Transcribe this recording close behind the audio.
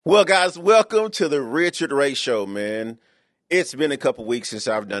Well, guys, welcome to the Richard Ray Show, man. It's been a couple weeks since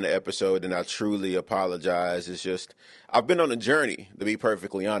I've done an episode, and I truly apologize. It's just, I've been on a journey, to be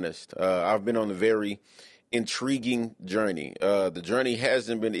perfectly honest. I've been on a very intriguing journey. The journey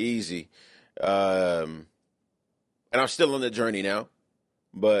hasn't been easy, um, and I'm still on the journey now,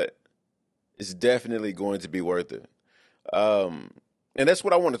 but it's definitely going to be worth it. Um, and that's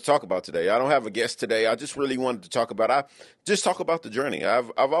what I want to talk about today. I don't have a guest today. I just really wanted to talk about the journey. I've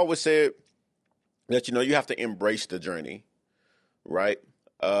always said that you have to embrace the journey, right?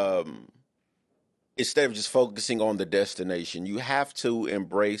 Um, Instead of just focusing on the destination, you have to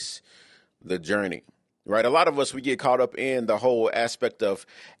embrace the journey, right? A lot of us we get caught up in the whole aspect of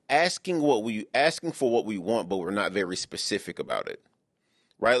asking for what we want, but we're not very specific about it,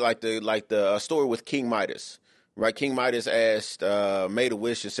 right? Like the story with King Midas, right? King Midas made a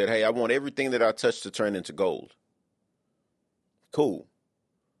wish and said, "Hey, I want everything that I touch to turn into gold." Cool,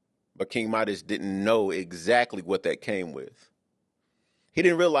 but King Midas didn't know exactly what that came with. He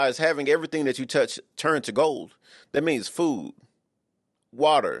didn't realize having everything that you touch turn to gold. That means food,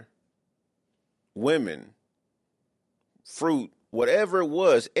 water, women, fruit, whatever it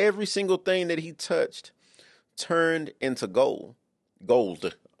was, every single thing that he touched turned into gold.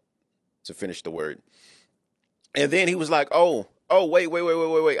 Gold, to finish the word. And then he was like, "Oh,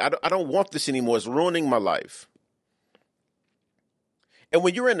 wait. I don't want this anymore. It's ruining my life." And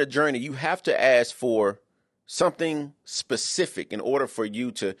when you're in a journey, you have to ask for something specific in order for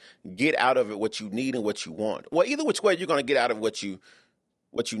you to get out of it what you need and what you want. Well, either which way you're going to get out of what you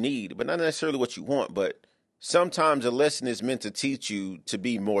need, but not necessarily what you want. But sometimes a lesson is meant to teach you to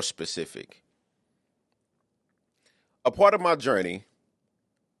be more specific. A part of my journey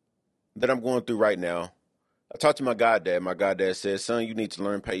that I'm going through right now, I talked to my goddad. My goddad says, "Son, you need to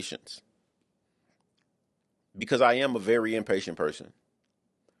learn patience," because I am a very impatient person.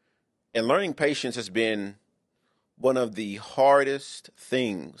 And learning patience has been one of the hardest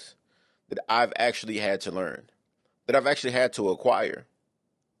things that I've actually had to learn, that I've actually had to acquire,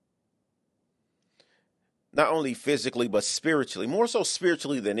 not only physically, but spiritually, more so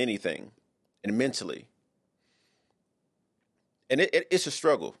spiritually than anything, and mentally. And it's a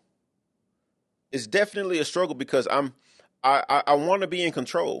struggle. It's definitely a struggle because I want to be in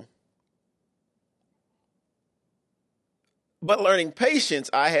control. But learning patience,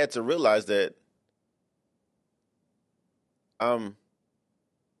 I had to realize that I'm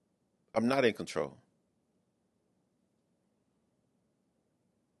I'm not in control.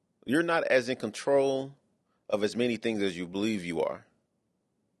 You're not as in control of as many things as you believe you are,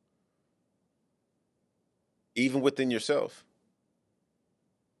 even within yourself.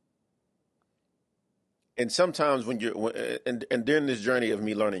 And sometimes when and during this journey of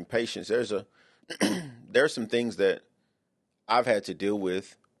me learning patience, there are some things that I've had to deal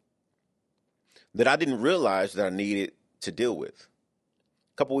with that I didn't realize that I needed to deal with.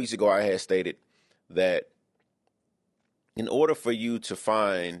 A couple weeks ago, I had stated that in order for you to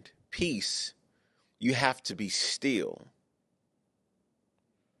find peace, you have to be still.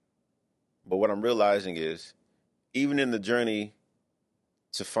 But what I'm realizing is, even in the journey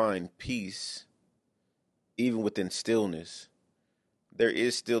to find peace, even within stillness, there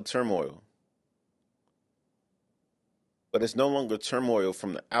is still turmoil. But it's no longer turmoil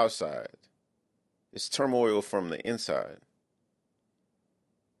from the outside, it's turmoil from the inside.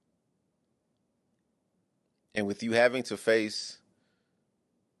 And with you having to face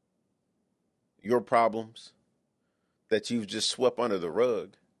your problems that you've just swept under the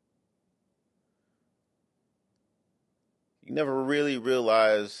rug, you never really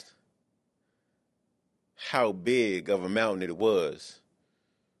realized how big of a mountain it was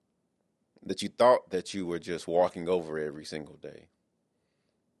that you thought that you were just walking over every single day.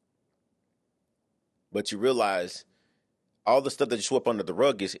 But you realize all the stuff that you swept under the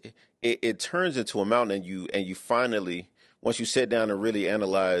rug it turns into a mountain, and you finally, once you sit down and really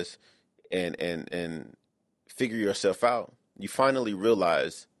analyze and figure yourself out, you finally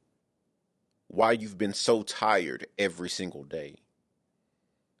realize why you've been so tired every single day,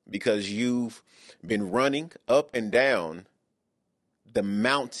 because you've been running up and down the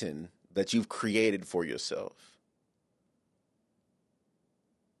mountain that you've created for yourself.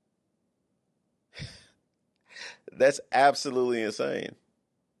 That's absolutely insane.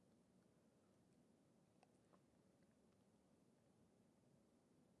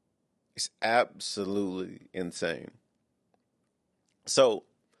 It's absolutely insane. So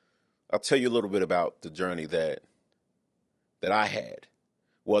I'll tell you a little bit about the journey that I had.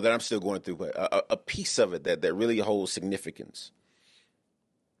 Well, that I'm still going through, but a piece of it that really holds significance.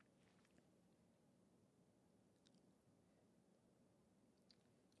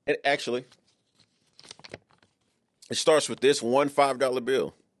 And actually, it starts with this one $5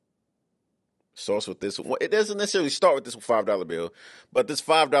 bill. Starts with this one. It doesn't necessarily start with this $5 bill, but this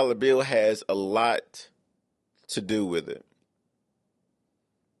 $5 bill has a lot to do with it.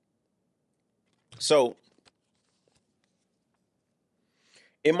 So,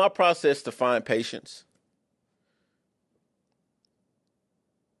 in my process to find patience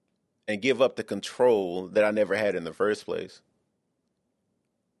and give up the control that I never had in the first place,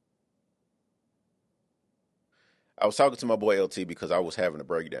 I was talking to my boy LT because I was having a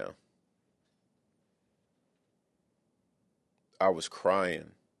breakdown. I was crying.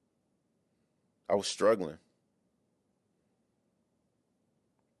 I was struggling.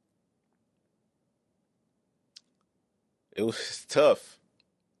 It was tough.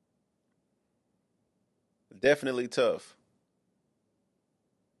 Definitely tough.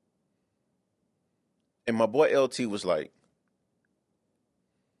 And my boy LT was like,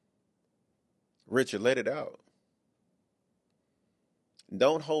 Richard, let it out.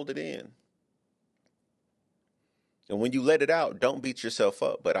 Don't hold it in. And when you let it out, don't beat yourself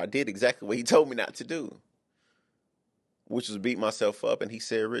up. But I did exactly what he told me not to do, which was beat myself up. And he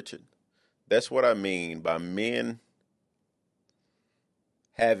said, Richard, that's what I mean by men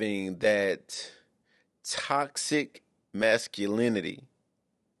having that toxic masculinity.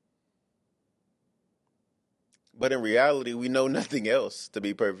 But in reality, we know nothing else, to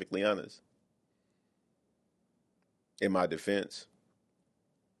be perfectly honest. In my defense.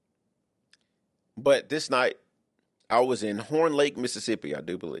 But this night, I was in Horn Lake, Mississippi, I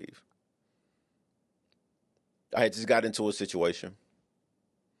do believe. I had just got into a situation.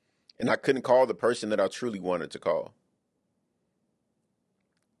 And I couldn't call the person that I truly wanted to call.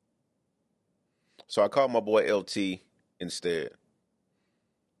 So I called my boy LT instead.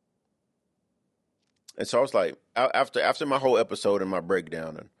 And so I was like, after my whole episode and my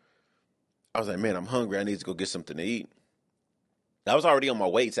breakdown, and I was like, man, I'm hungry. I need to go get something to eat. I was already on my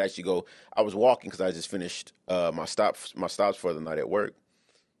way to actually go. I was walking because I just finished my stops for the night at work,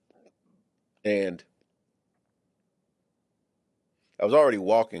 and I was already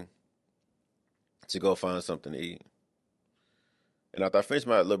walking to go find something to eat. And after I finished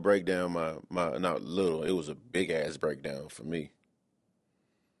my little breakdown, my not little, it was a big ass breakdown for me.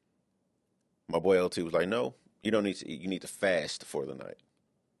 My boy LT was like, "No, you don't need to eat. You need to fast for the night."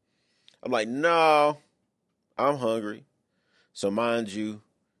 I'm like, "No, I'm hungry." So mind you,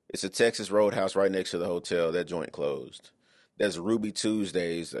 it's a Texas Roadhouse right next to the hotel. That joint closed. There's Ruby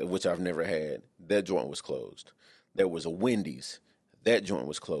Tuesdays, which I've never had. That joint was closed. There was a Wendy's. That joint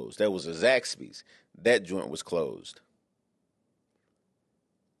was closed. There was a Zaxby's. That joint was closed.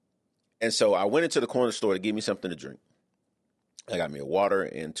 And so I went into the corner store to get me something to drink. I got me a water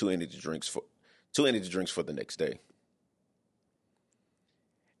and two energy drinks for the next day.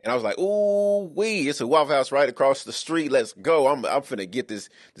 And I was like, ooh, wee, it's a Waffle House right across the street. Let's go. I'm finna get this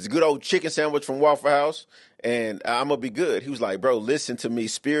good old chicken sandwich from Waffle House, and I'm gonna be good. He was like, bro, listen to me.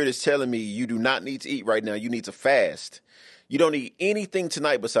 Spirit is telling me you do not need to eat right now. You need to fast. You don't eat anything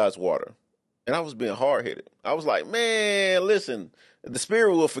tonight besides water. And I was being hard headed. I was like, man, listen, the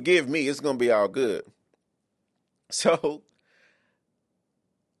Spirit will forgive me. It's gonna be all good. So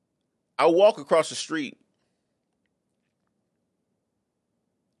I walk across the street.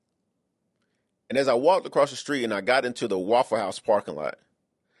 And as I walked across the street and I got into the Waffle House parking lot,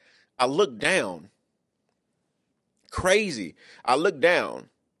 I looked down. Crazy. I looked down.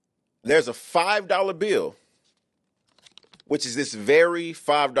 There's a $5 bill, which is this very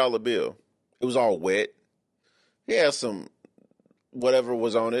 $5 bill. It was all wet. Yeah, some whatever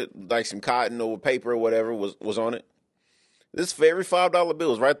was on it, like some cotton or paper or whatever was on it. This very $5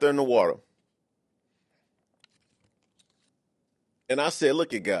 bill is right there in the water. And I said,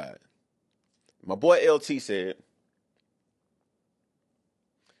 look at God. My boy LT said,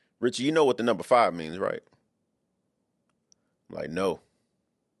 Richie, you know what the number 5 means, right? I'm like, no.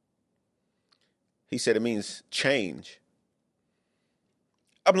 He said it means change.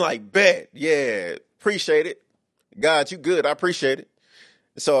 I'm like, bet, yeah, appreciate it. God, you good, I appreciate it.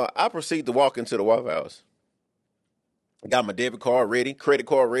 So I proceed to walk into the Waffle House. Got my debit card ready, credit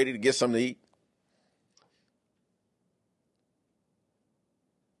card ready to get something to eat.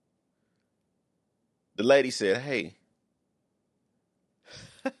 The lady said, hey,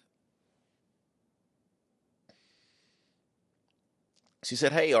 she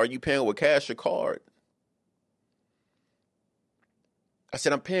said, hey, are you paying with cash or card? I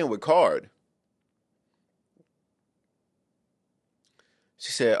said, I'm paying with card.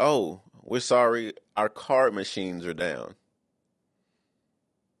 She said, oh, we're sorry, our card machines are down.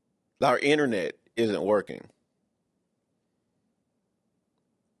 Our internet isn't working.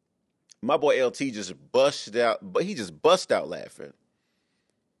 My boy LT just busted out, but he just bust out laughing.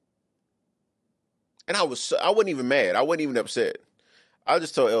 And I wasn't even mad. I wasn't even upset. I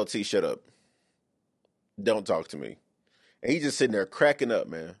just told LT, shut up. Don't talk to me. And he just sitting there cracking up,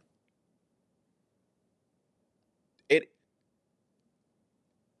 man. It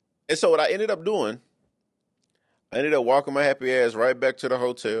and so what I ended up doing, I ended up walking my happy ass right back to the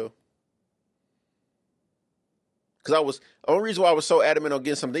hotel. Cause the only reason why I was so adamant on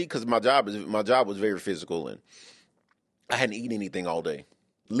getting something to eat, because my job was very physical and I hadn't eaten anything all day.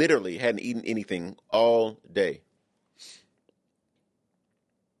 Literally hadn't eaten anything all day.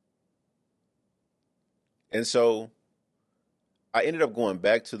 And so I ended up going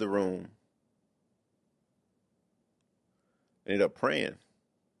back to the room, ended up praying.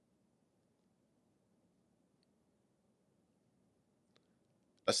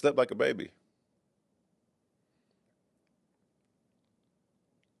 I slept like a baby.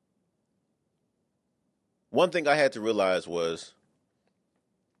 One thing I had to realize was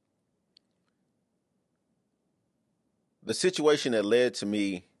the situation that led to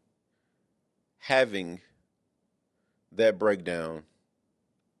me having that breakdown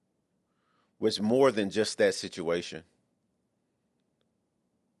was more than just that situation.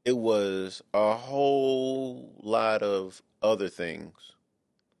 It was a whole lot of other things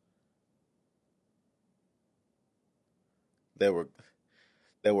that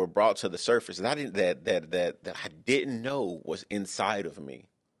were brought to the surface that I didn't that I didn't know was inside of me.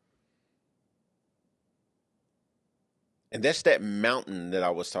 And that's that mountain that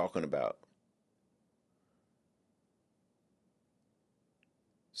I was talking about.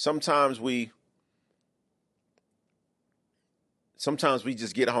 Sometimes we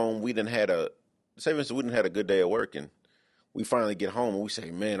just get home, we didn't had a say for instance, we didn't had a good day at work and we finally get home and we say,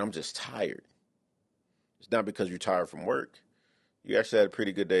 man, I'm just tired. It's not because you're tired from work. You actually had a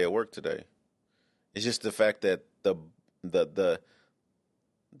pretty good day at work today. It's just the fact that the the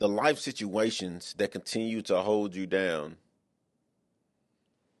the life situations that continue to hold you down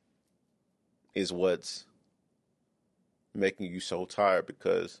is what's making you so tired,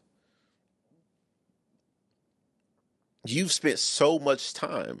 because you've spent so much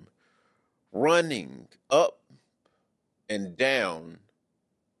time running up and down,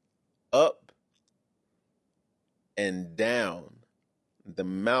 up and down the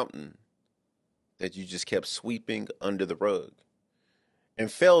mountain that you just kept sweeping under the rug,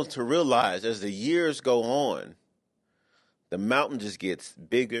 and failed to realize as the years go on, the mountain just gets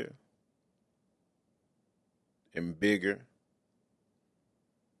bigger and bigger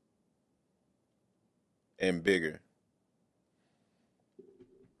and bigger.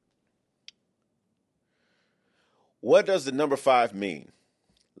 What does the number 5 mean?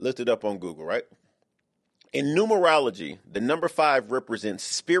 Looked it up on Google, right? In numerology, the number 5 represents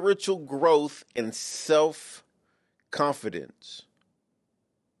spiritual growth and self confidence.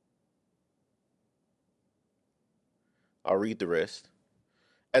 I'll read the rest.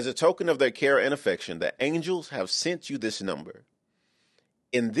 As a token of their care and affection, the angels have sent you this number.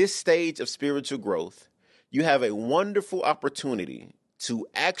 In this stage of spiritual growth, you have a wonderful opportunity to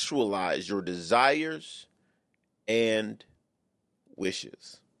actualize your desires and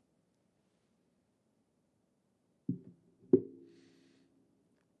wishes.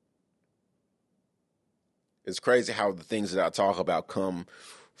 It's crazy how the things that I talk about come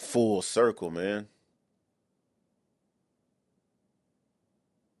full circle, man.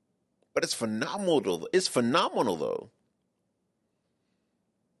 But it's phenomenal. It's phenomenal, though.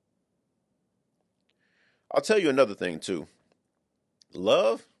 I'll tell you another thing, too.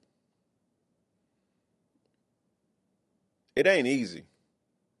 Love, it ain't easy.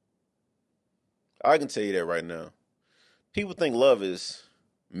 I can tell you that right now. People think love is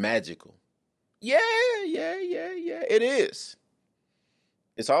magical. Yeah, yeah. It is.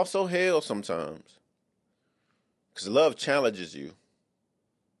 It's also hell sometimes. Because love challenges you.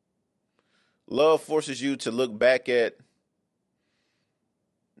 Love forces you to look back at,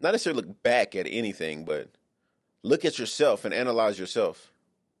 not necessarily look back at anything, but look at yourself and analyze yourself.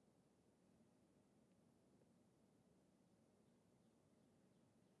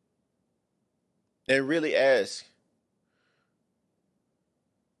 And really ask,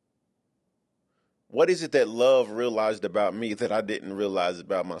 what is it that love realized about me that I didn't realize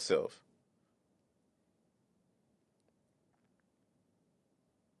about myself?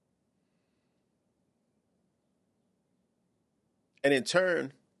 And in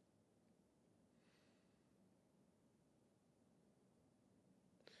turn,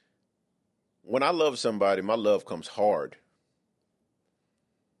 when I love somebody, my love comes hard.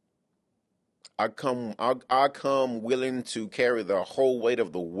 I come willing to carry the whole weight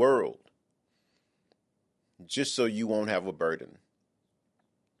of the world just so you won't have a burden.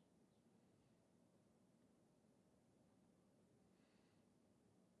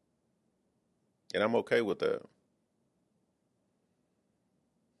 And I'm okay with that.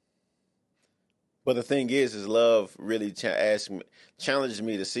 But the thing is love really challenges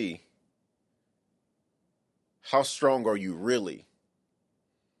me to see how strong are you really.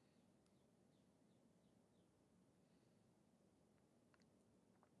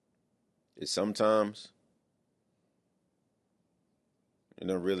 It's sometimes you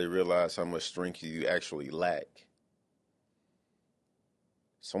don't really realize how much strength you actually lack.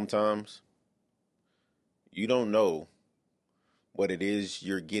 Sometimes you don't know what it is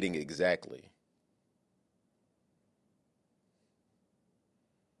you're getting exactly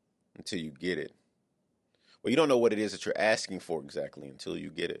until you get it. Well, you don't know what it is that you're asking for exactly until you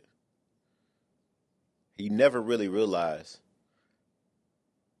get it. You never really realize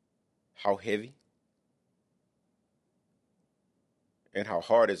how heavy and how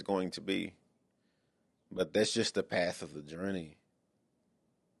hard it's going to be. But that's just the path of the journey.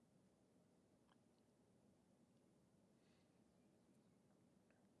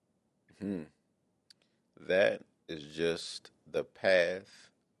 Hmm. That is just the path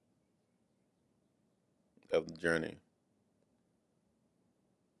of the journey.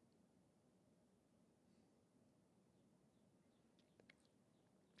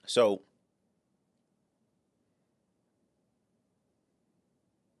 So,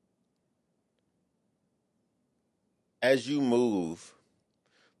 as you move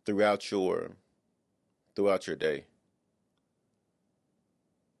throughout your throughout your day,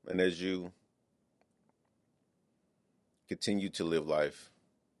 and as you continue to live life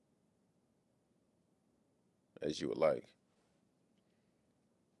as you would like,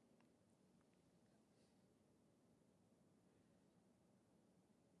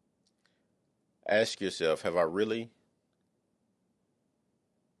 ask yourself, have I really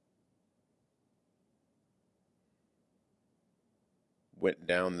went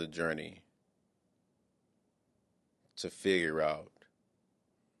down the journey to figure out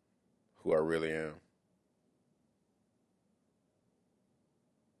who I really am?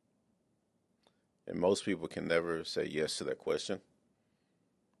 And most people can never say yes to that question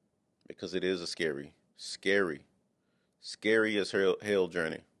because it is a scary as hell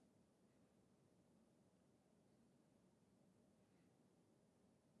journey.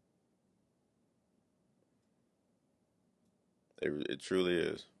 It truly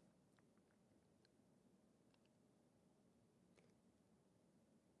is.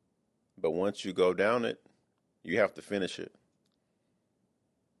 But once you go down it, you have to finish it.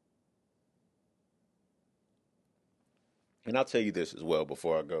 And I'll tell you this as well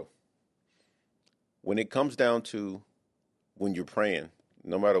before I go. When it comes down to when you're praying,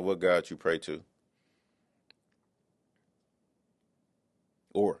 no matter what God you pray to,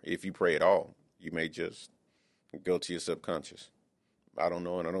 or if you pray at all, you may just go to your subconscious. I don't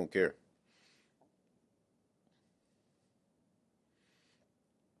know and I don't care.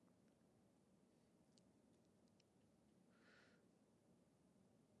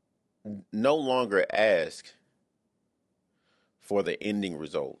 No longer ask for the ending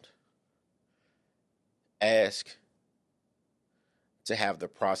result. Ask to have the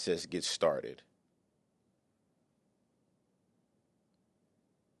process get started.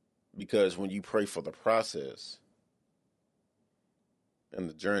 Because when you pray for the process and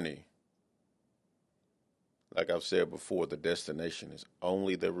the journey, like I've said before, the destination is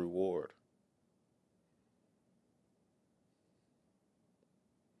only the reward.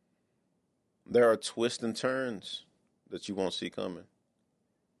 There are twists and turns that you won't see coming.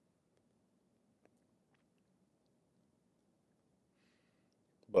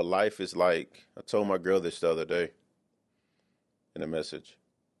 But life is like, I told my girl this the other day in a message.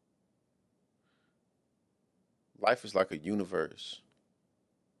 Life is like a universe.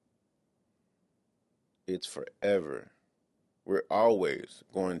 It's forever. We're always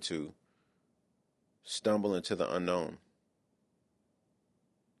going to stumble into the unknown.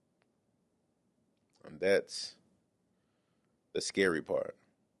 And that's the scary part.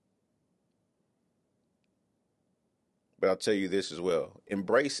 But I'll tell you this as well.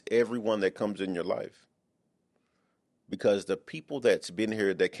 Embrace everyone that comes in your life. Because the people that's been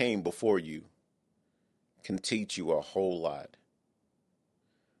here that came before you can teach you a whole lot.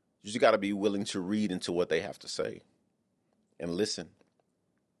 You just got to be willing to read into what they have to say and listen.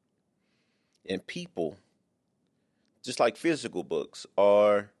 And people, just like physical books,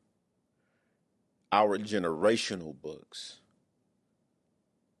 are our generational books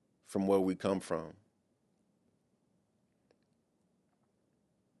from where we come from.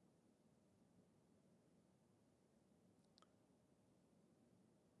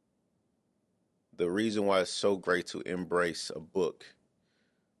 the reason why it's so great to embrace a book,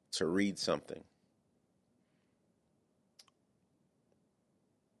 to read something,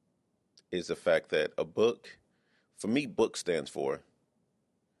 is the fact that a book, for me, book stands for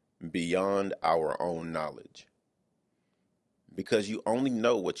beyond our own knowledge. Because you only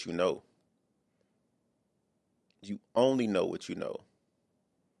know what you know. You only know what you know.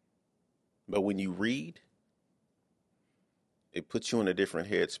 But when you read, it puts you in a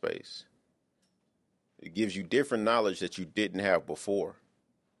different headspace. It gives you different knowledge that you didn't have before.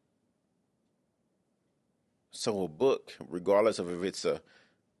 So a book, regardless of if it's a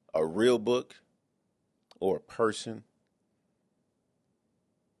real book or a person,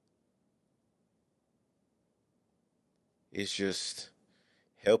 it's just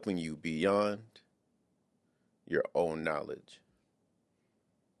helping you beyond your own knowledge.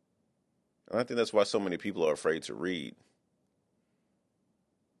 And I think that's why so many people are afraid to read.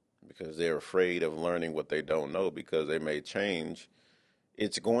 Because they're afraid of learning what they don't know, because they may change.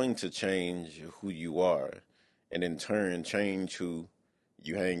 It's going to change who you are, and in turn change who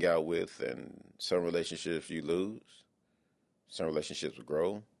you hang out with, and some relationships you lose, some relationships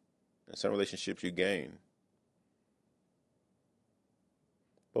grow, and some relationships you gain.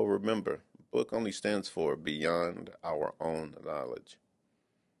 But remember, book only stands for beyond our own knowledge.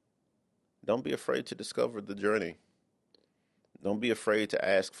 Don't be afraid to discover the journey. Don't be afraid to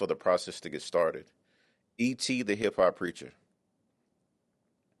ask for the process to get started. E.T. the hip hop preacher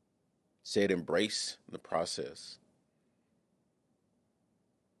said, embrace the process.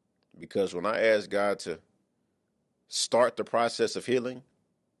 Because when I asked God to start the process of healing,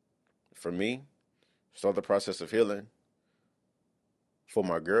 for me, start the process of healing for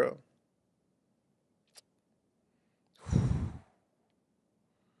my girl,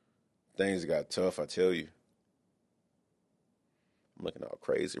 things got tough, I tell you. I'm looking all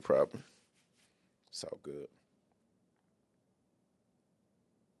crazy, probably. It's all good.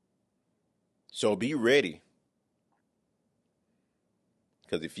 So be ready.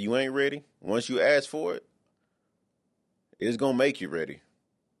 Because if you ain't ready, once you ask for it, it's going to make you ready.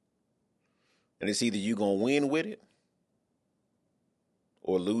 And it's either you going to win with it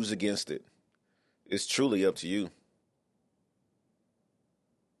or lose against it. It's truly up to you.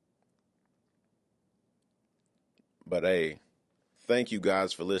 But hey, thank you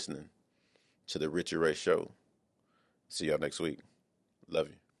guys for listening to the Richard Ray Show. See y'all next week. Love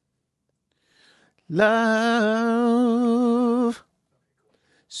you. Love.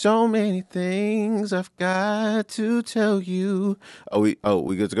 So many things I've got to tell you. We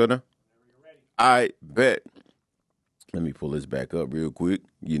good to go now? I bet. Let me pull this back up real quick.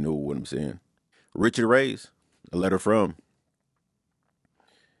 You know what I'm saying. Richard Ray's, a letter from.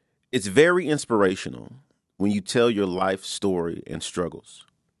 It's very inspirational when you tell your life story and struggles.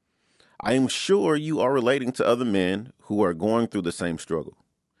 I am sure you are relating to other men who are going through the same struggle.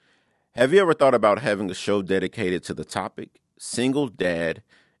 Have you ever thought about having a show dedicated to the topic, single dad,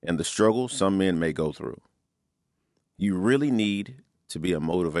 and the struggle some men may go through? You really need to be a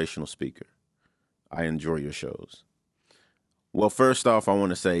motivational speaker. I enjoy your shows. Well, first off, I want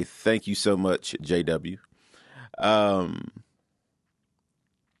to say thank you so much, JW. I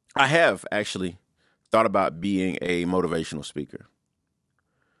have actually thought about being a motivational speaker.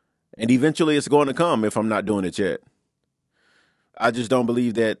 And eventually it's going to come if I'm not doing it yet. I just don't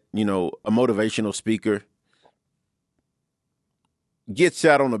believe that, a motivational speaker gets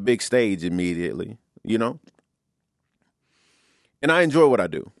out on a big stage immediately, And I enjoy what I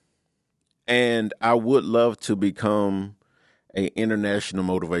do. And I would love to become an international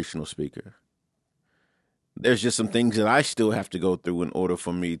motivational speaker. There's just some things that I still have to go through in order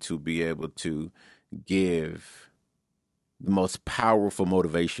for me to be able to give the most powerful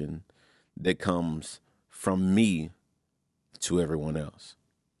motivation that comes from me to everyone else.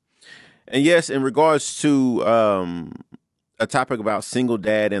 And yes, in regards to a topic about single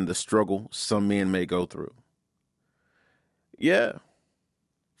dad and the struggle some men may go through. Yeah,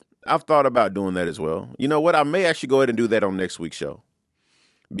 I've thought about doing that as well. You know what? I may actually go ahead and do that on next week's show,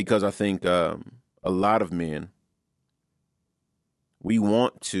 because I think a lot of men, we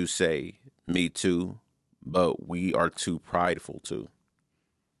want to say me too, but we are too prideful to,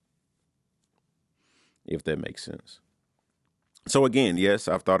 if that makes sense. So again, yes,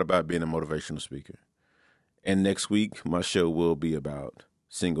 I've thought about being a motivational speaker. And next week, my show will be about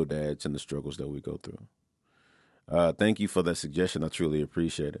single dads and the struggles that we go through. Thank you for that suggestion. I truly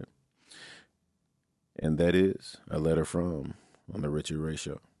appreciate it. And that is a letter from on the Richard Ray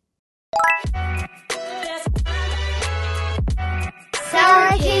Show.